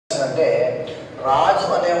అంటే రాజు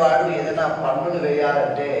అనేవాడు ఏదైనా పన్నులు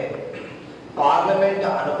వేయాలంటే పార్లమెంట్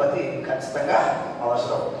అనుమతి ఖచ్చితంగా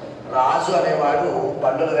అవసరం. రాజు అనేవాడు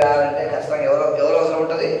పన్నులు వేయాలంటే ఖచ్చితంగా ఎవరు అవసరం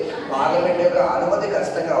ఉంటుంది? పార్లమెంట్ యొక్క అనుమతి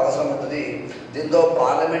ఖచ్చితంగా అవసరం ఉంటుంది. దీంతో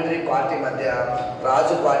పార్లమెంటరీ పార్టీ మధ్య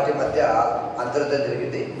రాజు పార్టీ మధ్య అంతర్యుద్ధం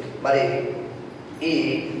జరిగింది. మరి ఈ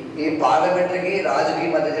పార్లమెంటరీకి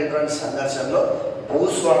రాజుకి మధ్య జరిగినటువంటి సంఘర్షణలో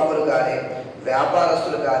భూస్వాములు కానీ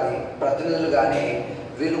వ్యాపారస్తులు కానీ ప్రతినిధులు కానీ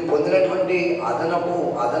వీళ్ళు పొందినటువంటి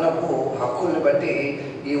అదనపు హక్కుల్ని బట్టి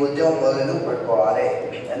ఈ ఉద్యమం మొదలైందుకు పెట్టుకోవాలి.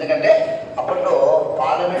 ఎందుకంటే అప్పట్లో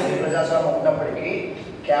పార్లమెంటరీ ప్రజాస్వామ్యం ఉన్నప్పటికీ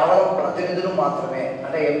కేవలం ప్రతినిధులు మాత్రమే,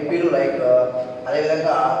 అంటే ఎంపీలు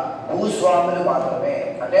అదేవిధంగా భూస్వాములు మాత్రమే,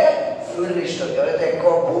 అంటే ఫ్యూడలిస్టులు ఎవరైతే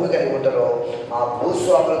ఎక్కువ భూమి కలిగి ఉంటారో ఆ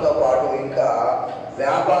భూస్వాములతో పాటు ఇంకా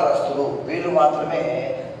వ్యాపారస్తులు వీళ్ళు మాత్రమే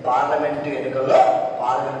పార్లమెంటు ఎన్నికల్లో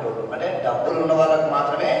పాల్గొంటారు. అంటే డబ్బులు ఉన్న వాళ్ళకు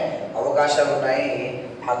మాత్రమే అవకాశాలు ఉన్నాయి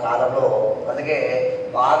ఆ కాలంలో. అందుకే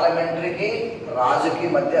పార్లమెంటరీకి రాజుకి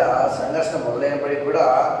మధ్య సంఘర్షణ మొదలైనప్పటికీ కూడా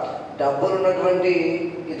డబ్బులు ఉన్నటువంటి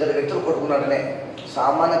ఇద్దరు వ్యక్తులు కొట్టుకున్నట్టునే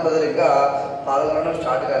సామాన్య ప్రజలు ఇంకా పాల్గొనడం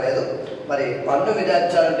స్టార్ట్ కాలేదు. మరి పన్ను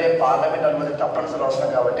విధించాలంటే పార్లమెంట్ అనుమతి తప్పనిసరి అవసరం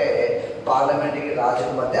కాబట్టి పార్లమెంట్కి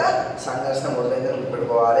రాజుల మధ్య సంఘర్షణ మొదలైందని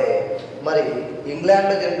గుర్తుపెట్టుకోవాలి. మరి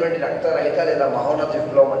ఇంగ్లాండ్లో జరిగినటువంటి రక్తరహిత లేదా మహోన్నత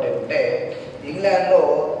విప్లవం అంటే ఉంటే ఇంగ్లాండ్లో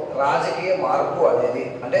రాజకీయ మార్పు అనేది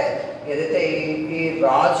అంటే ఏదైతే ఈ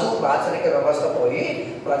రాచరిక వ్యవస్థ పోయి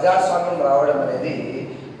ప్రజాస్వామ్యం రావడం అనేది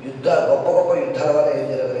గొప్ప గొప్ప యుద్ధాల వల్ల ఏం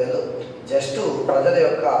జరగలేదు. జస్ట్ ప్రజల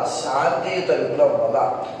యొక్క శాంతియుత విప్లవం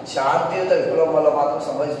వల్ల మాత్రం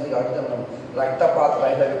సంభవించింది. కాబట్టి మనం రక్తపాత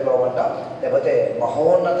రహిత విప్లవం అంటాం, లేకపోతే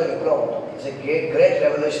మహోన్నత విప్లవం అంటాం. It's great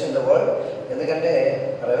revolution in the world. ఎందుకంటే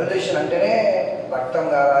రెవల్యూషన్ అంటేనే రక్తం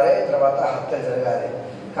కారాలి, తర్వాత హత్య జరగాలి.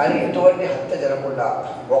 కానీ ఎటువంటి హత్య జరగకుండా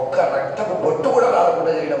ఒక్క రక్తపు బొట్టు కూడా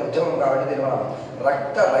రాకుండా జరిగిన ఉద్యమం కాబట్టి దీన్ని మనం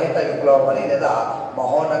రక్తరహిత విప్లవం అని లేదా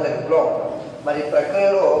మహోన్నత విప్లవం అంటాం. మరి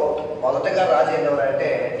ప్రక్రియలో మొదటగా రాజు ఎవరంటే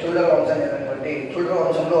ట్యూడర్ వంశం చెందినటువంటి ట్యూడర్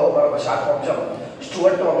వంశంలో మరొక శాఖ వంశం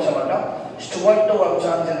స్టూవర్ట్ వంశం అంటాం. స్టూవర్ట్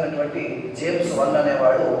వంశానికి చెందినటువంటి జేమ్స్ I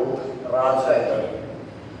అనేవాడు రాజుగా అవుతాడు.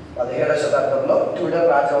 17వ శతాబ్దంలో ట్యూడర్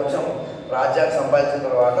రాజవంశం రాజ్యాన్ని సంపాదించిన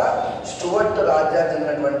తర్వాత స్టూవర్ట్ రాజ్యానికి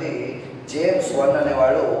చెందినటువంటి జేమ్స్ I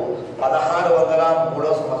అనేవాడు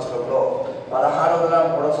 1603వ సంవత్సరంలో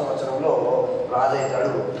రాజు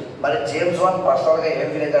అవుతాడు. మరి జేమ్స్ I పర్సనల్గా ఏం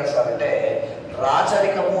ఫీల్ అవుతాడు సార్ అంటే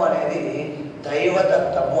రాచరికము అనేది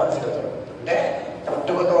దైవదత్తము అని ఫీల్ అవుతాడు. అంటే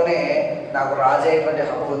పుట్టుకతోనే నాకు రాజు అయ్యేటువంటి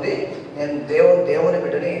హక్కు ఉంది, నేను దేవుని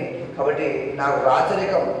బిడ్డని, కాబట్టి నాకు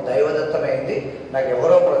రాచరికం దైవదత్తమైంది, నాకు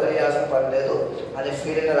ఎవరో ప్రజలు చేయాల్సిన పని లేదు అని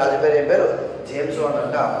ఫీల్ అయిన రాజు పేరు ఏం పేరు? జేమ్స్ I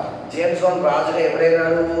అంట. జేమ్స్ I రాజుగా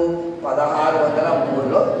ఎప్పుడైనాడు?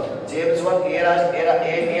 1603లో. జేమ్స్ I ఏ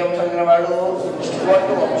వంశం చెందినవాడు?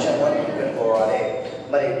 స్టూవర్ట్ వంశం అని పెట్టుకోవాలి.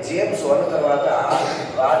 మరి జేమ్స్ I తర్వాత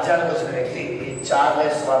రాజ్యానికి వచ్చిన వ్యక్తి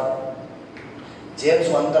చార్లెస్ I. జేమ్స్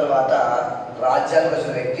I తర్వాత రాజ్యానికి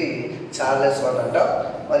వచ్చిన వ్యక్తి చార్లెస్ I అంటాం.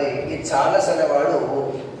 మరి ఈ చార్లెస్ అనేవాడు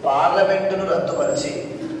పార్లమెంటును రద్దుపరిచి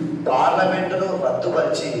 11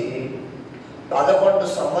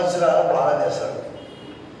 సంవత్సరాల పాలన చేస్తాడు.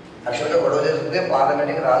 యాక్చువల్గా గొడవ జరుగుతుంది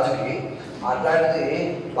పార్లమెంట్కి రాజుకి. అట్లాంటిది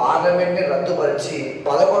పార్లమెంట్ని రద్దుపరిచి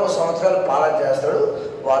 11 సంవత్సరాలు పాలన చేస్తాడు.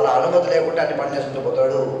 వాళ్ళ అనుమతి లేకుండా అన్ని పని చేసుకుంటూ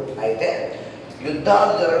పోతాడు. అయితే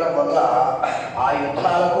యుద్ధాలు జరగడం వల్ల ఆ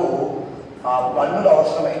యుద్ధాలకు పన్నులు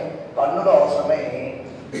అవసరమై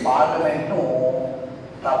పార్లమెంట్ను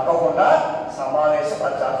తప్పకుండా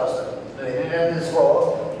సమావేశపరచాల్సి వస్తుంది. నువ్వు ఎన్ని నిర్ణయం తీసుకో,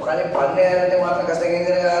 కానీ పన్ను వేయాలంటే మాత్రం ఖచ్చితంగా ఏం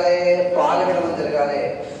జరగాలి? పార్లమెంట్ ముందు జరగాలి.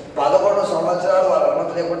 11 సంవత్సరాలు వాళ్ళ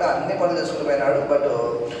అనుమతి లేకుండా అన్ని పనులు చేసుకుంటూ పోయినాడు. బట్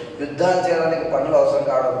యుద్ధాలు చేయడానికి పన్నులు అవసరం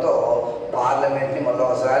కావడంతో పార్లమెంట్ని మళ్ళీ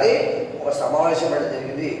ఒకసారి ఒక సమావేశం పెట్టడం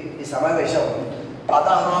జరిగింది. ఈ సమావేశం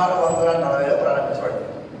 1640లో ప్రారంభించబడింది.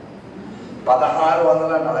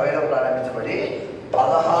 1640లో ప్రారంభించబడి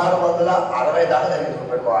 1660 దాకా జరిగింది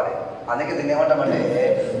పెట్టుకోవాలి. అందుకే దీన్ని ఏమంటామంటే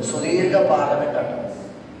సుదీర్ఘ పార్లమెంట్ అంటాం.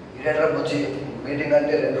 ఇదేంటే బుజ్జి మీటింగ్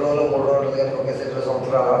అంటే 2 రోజులు 3 రోజులు కానీ ఒకేసారి 20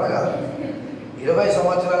 సంవత్సరాలు అని కాదు. 20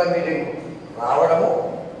 సంవత్సరాల మీటింగ్ రావడము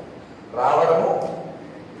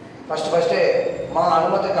ఫస్టే మా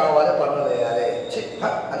అనుమతి కావాలి, పన్నులు వేయాలి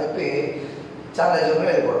అని చెప్పి చాలా నిజంగా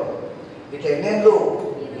వెళ్ళిపోవడం. ఇట్లా ఎన్నేళ్ళు?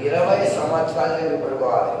 20 సంవత్సరాలు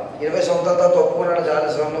పెట్టుకోవాలి. 20 సంవత్సరాల తర్వాత ఒప్పుకున్నాడు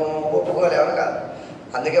జాలస్వామి, ఒప్పుకోలేవని కాదు.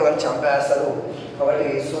 అందుకే వాళ్ళు చంపేస్తారు. కాబట్టి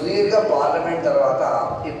సుదీర్ఘ పార్లమెంట్ తర్వాత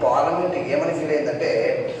ఈ పార్లమెంట్ ఏమని ఫీల్ అయిందంటే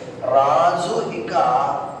రాజు ఇంకా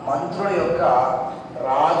మంత్రుల యొక్క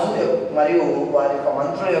మరియు వారి యొక్క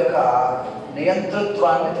మంత్రుల యొక్క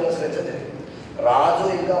నియంతృత్వాన్ని తిరస్కరించడం. రాజు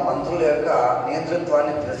ఇంకా మంత్రుల యొక్క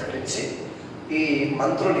నియంతృత్వాన్ని తిరస్కరించి ఈ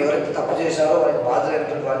మంత్రులు ఎవరైతే తప్పు చేశారో వారికి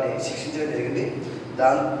బాధ్యులైనటువంటి వారిని శిక్షించడం జరిగింది.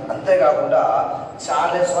 అంతేకాకుండా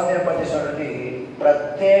చార్లెస్ వన్ ఏర్పాటు చేసినటువంటి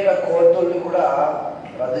ప్రత్యేక కోర్టుల్ని కూడా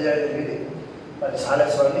రద్దు చేయడం జరిగింది. మరి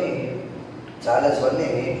చార్లెస్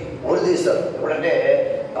వన్ని ఊరి తీస్తారు. ఎప్పుడంటే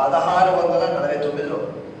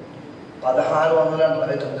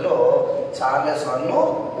 1649లో చార్లెస్ వన్ను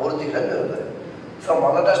ఊరి తీయడం జరుగుతుంది. సో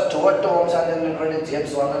మొదట స్టూవర్ట్ వంశానికి చెందినటువంటి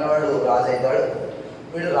జేమ్స్ వన్ అనేవాడు రాజు అవుతాడు.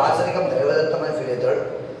 వీడు రాజరికం దైవదత్తమని ఫీల్ అవుతాడు.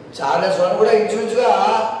 చార్లెస్ వన్ కూడా ఇంచుమించుగా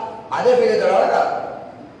అదే ఫీల్ అవుతాడు. అలాగా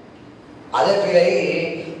అదే ఫీల్ అయ్యి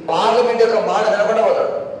పార్లమెంట్ యొక్క మాట వినకుండా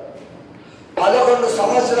పోతాడు. 11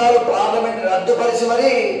 సంవత్సరాలు పార్లమెంట్ రద్దుపరిచి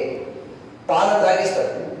మరీ పాలన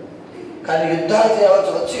సాగిస్తాడు. కానీ యుద్ధాలు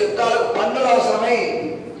చేయవలసి వచ్చి యుద్ధాలకు పన్నులు అవసరమై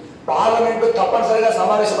పార్లమెంటు తప్పనిసరిగా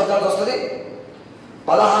సమావేశపడాల్సి వస్తుంది.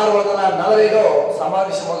 1640లో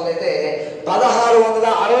సమావేశం మొదలైతే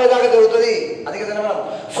 1660 దాకా జరుగుతుంది. అందుకే మనం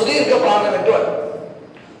సుదీర్ఘ పార్లమెంటు అని.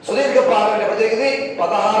 సుదీర్ఘ పార్లమెంట్ ఎప్పుడు జరిగింది?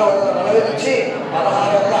 1640 నుంచి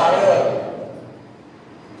 1660 వరకు.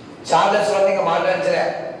 చార్లెస్ వన్ ఇంకా మాట్లాడించలే.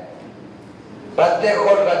 ప్రత్యేక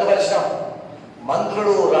కోర్టు రద్దుపరిచినాం.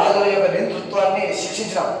 మంత్రులు రాజుల యొక్క నేతృత్వాన్ని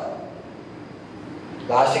శిక్షించినాం.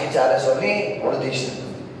 లాస్ట్కి చార్లెస్ వన్ని ఉడి తీసింది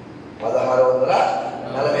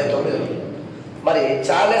 1649. మరి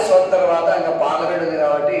చార్లెస్ వన్ తర్వాత ఇంకా పార్లమెంట్ ఉంది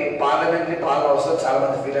కాబట్టి పార్లమెంట్ని పాలన అవసరం చాలా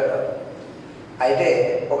మంది ఫీల్ అయ్యారు. అయితే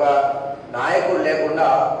ఒక నాయకుడు లేకుండా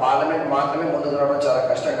పార్లమెంట్ మాత్రమే ముందుకు రావడం చాలా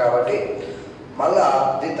కష్టం కాబట్టి మళ్ళా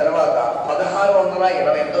దీని తర్వాత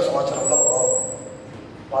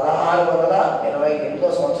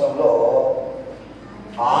 1688 సంవత్సరంలో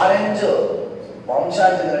ఆరెంజ్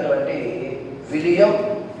వంశానికి చెందినటువంటి విలియం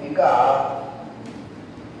ఇంకా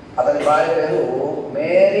అతని భార్య పేరు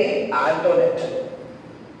మేరీ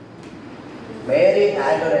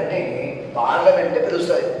ఆంటోనెట్ని పార్లమెంట్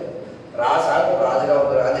పిలుస్తుంది. రాసాకు రాజుగా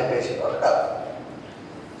ఉందిరా అని చెప్పేసి కాదు.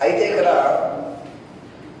 అయితే ఇక్కడ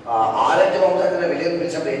ఆరెంజ్ వంశానికి విలియం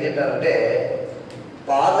పిలిచినప్పుడు ఏం చెప్పారంటే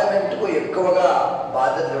పార్లమెంటుకు ఎక్కువగా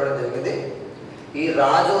బాధ్యత ఇవ్వడం జరిగింది. ఈ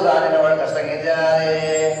రాజు రానిన వాడు కష్టంగా ఏం చేయాలి?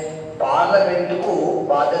 పార్లమెంటుకు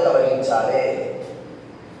బాధ్యత వహించాలి,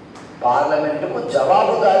 పార్లమెంటుకు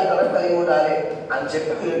జవాబుదారీతనం కలిగి ఉండాలి అని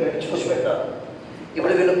చెప్పి వీళ్ళు చూసి పెట్టారు.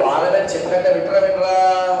 ఇప్పుడు వీళ్ళు పార్లమెంట్ చెప్పినట్టే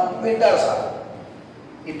వింటారు సార్.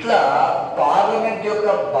 ఇట్లా పార్లమెంట్ యొక్క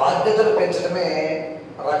బాధ్యతలు పెంచడమే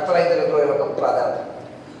రక్తరహిత విప్లవం యొక్క ప్రాధాన్యత.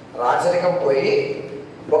 రాజరికం పోయి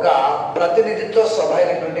ఒక ప్రతినిధిత్వ సభ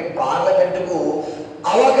అయినటువంటి పార్లమెంటుకు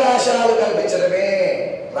అవకాశాలు కల్పించడమే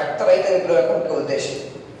రక్తరహిత విప్లవం యొక్క ఉద్దేశం.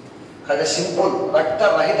 అంటే సింపుల్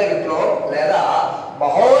రక్తరహిత విప్లవం లేదా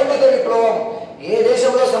మహోన్నత విప్లవం ఏ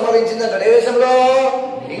దేశంలో సంభవించిందంటే ఏ దేశంలో?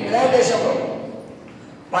 ఇంగ్లాండ్ దేశంలో.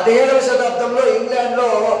 17వ శతాబ్దంలో ఇంగ్లాండ్లో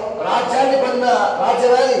రాజ్యాన్ని పొందిన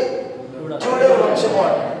రాజ్యవాది ట్యూడర్ వంశము.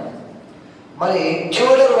 మరి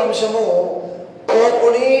ట్యూడర్ వంశము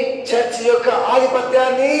పోపుని చర్చ్ యొక్క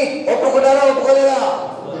ఆధిపత్యాన్ని ఒప్పుకున్నారా?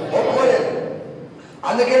 ఒప్పుకోలేదు.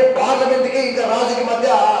 అందుకే పార్లమెంట్కి ఇంకా రాజుకి మధ్య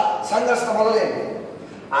సంఘర్షణ మొదలైంది.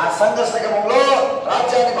 ఆ సంఘర్షణ క్రమంలో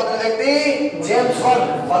రాజ్యాన్ని పొందిన వ్యక్తి జేమ్స్ వన్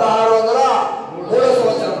 1603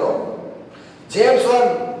 సంవత్సరంలో. జేమ్స్ వన్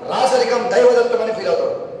రాజరికం దైవదత్తమని ఫీల్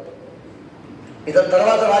అవుతాడు. ఇతని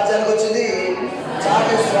తర్వాత రాజ్యానికి వచ్చింది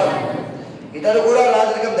చార్లెస్ వన్. ఇతడు కూడా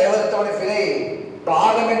రాజరికం దైవదత్తమని ఫీల్ అయ్యి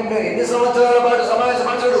పార్లమెంట్ ఎన్ని సంవత్సరాల పాటు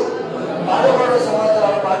సమావేశపరచడు? 11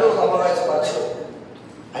 సంవత్సరాల పాటు సమావేశపరచడు.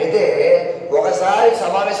 అయితే ఒకసారి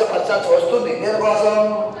సమావేశపరచాల్సి వస్తుంది. దేనికోసం?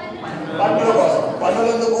 పన్నుల కోసం. పన్నులు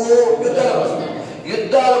ఎందుకు?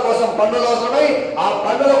 యుద్ధాల కోసం పన్నులు అవసరమై ఆ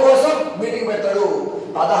పన్నుల కోసం మీటింగ్ పెడతాడు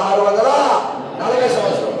 1640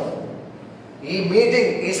 సంవత్సరం. ఈ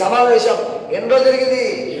మీటింగ్, ఈ సమావేశం ఎన్ని రోజులు జరిగింది?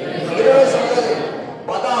 20 సంవత్సరాలు.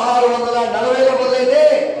 1640లో మొదలైతే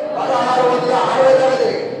 1660 దాకా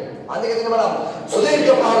జరిగింది. అందుకే మనం సుదీర్ఘ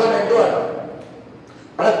పార్లమెంటు అంటాం.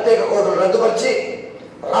 ప్రత్యేక కోర్టులు రద్దుపరిచి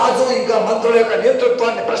రాజు ఇంకా మంత్రుల యొక్క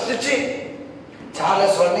నేతృత్వాన్ని ప్రశ్నించి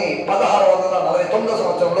చార్లెస్ వన్ని 1649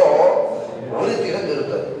 సంవత్సరంలో ఉరి తీయడం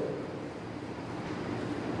జరుగుతుంది.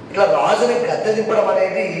 ఇట్లా రాజుని గద్దె దింపడం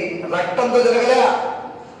అనేది రక్తంతో జరగలే,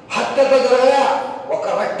 హత్యతో జరగలే, ఒక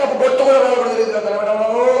రక్తపు బొట్టు కూడా రావడం జరిగింది.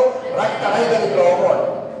 రక్తరహిత విప్లవము అని.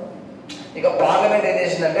 ఇక పార్లమెంట్ ఏం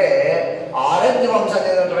చేసిందంటే ఆరెంజ్ వంశానికి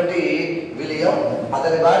చెందినటువంటి విలియం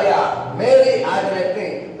అతని భార్య మేరీ ఆంటోనెట్ని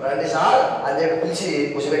రండి సార్ అని చెప్పి పిలిచి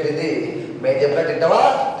కూర్చోబెట్టింది. మేము చెప్పినట్టు తింటావా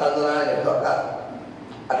తందునా అని చెప్తా.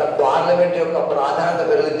 అట్లా పార్లమెంట్ యొక్క ప్రాధాన్యత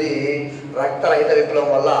పెరిగింది రక్తరహిత విప్లవం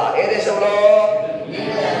వల్ల. ఏ దేశంలో?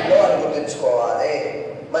 ఇంగ్లాండ్లో అని గుర్తుంచుకోవాలి.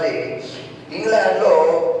 మరి ఇంగ్లాండ్లో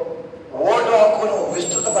ఓటు హక్కును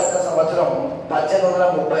విస్తృతపరిచిన సంవత్సరం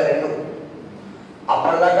 1832.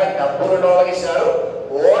 అప్పటిదాకా $10 ఇచ్చినారు.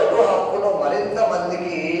 ఓటు హక్కును మరింత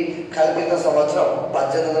మందికి కల్పించిన సంవత్సరం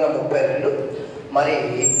 1832. మరి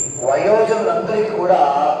వయోజనులందరికీ కూడా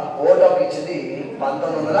ఓటు హక్కు ఇచ్చింది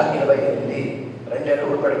 1928. రెండేళ్ళు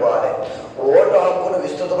గుర్తుపెట్టుకోవాలి. ఓటు హక్కును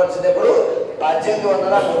విస్తృతపరిచినప్పుడు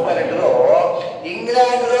 1832లో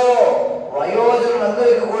ఇంగ్లాండ్లో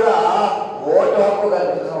వయోజనులందరికీ కూడా ఓటు హక్కు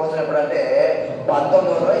కల్పించిన సంవత్సరం ఎప్పుడంటే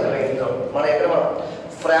 1925. మన ఎక్కడ మనం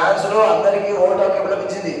ఫ్రాన్స్లో అందరికీ ఓటు హక్కు ఎప్పుడు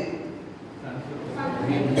లభించింది?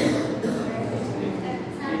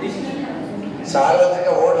 సార్వత్రిక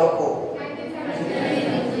ఓటు హక్కు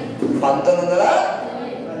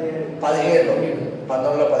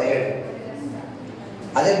 1917.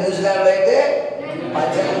 అదే న్యూజిలాండ్లో అయితే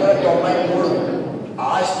 1893,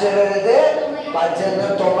 ఆస్ట్రేలియాలో అయితే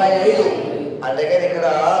 1895. అందుకని ఇక్కడ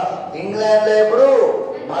ఇంగ్లాండ్లో ఎప్పుడు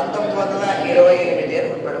 1928 అని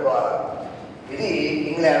గుర్తుపెట్టుకోవాలి. ఇది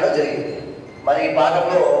ఇంగ్లాండ్లో జరిగింది. మరి ఈ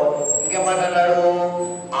పాఠంలో ఇంకేం మాట్లాడినాడు?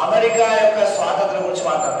 అమెరికా యొక్క స్వాతంత్రం గురించి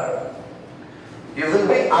మాట్లాడినాడు. You will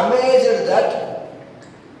be amazed that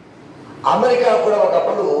America కూడా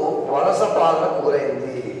ఒకప్పుడు వలస పాలనకు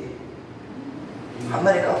గురైంది.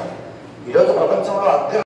 అమెరికా ఈరోజు ప్రపంచంలో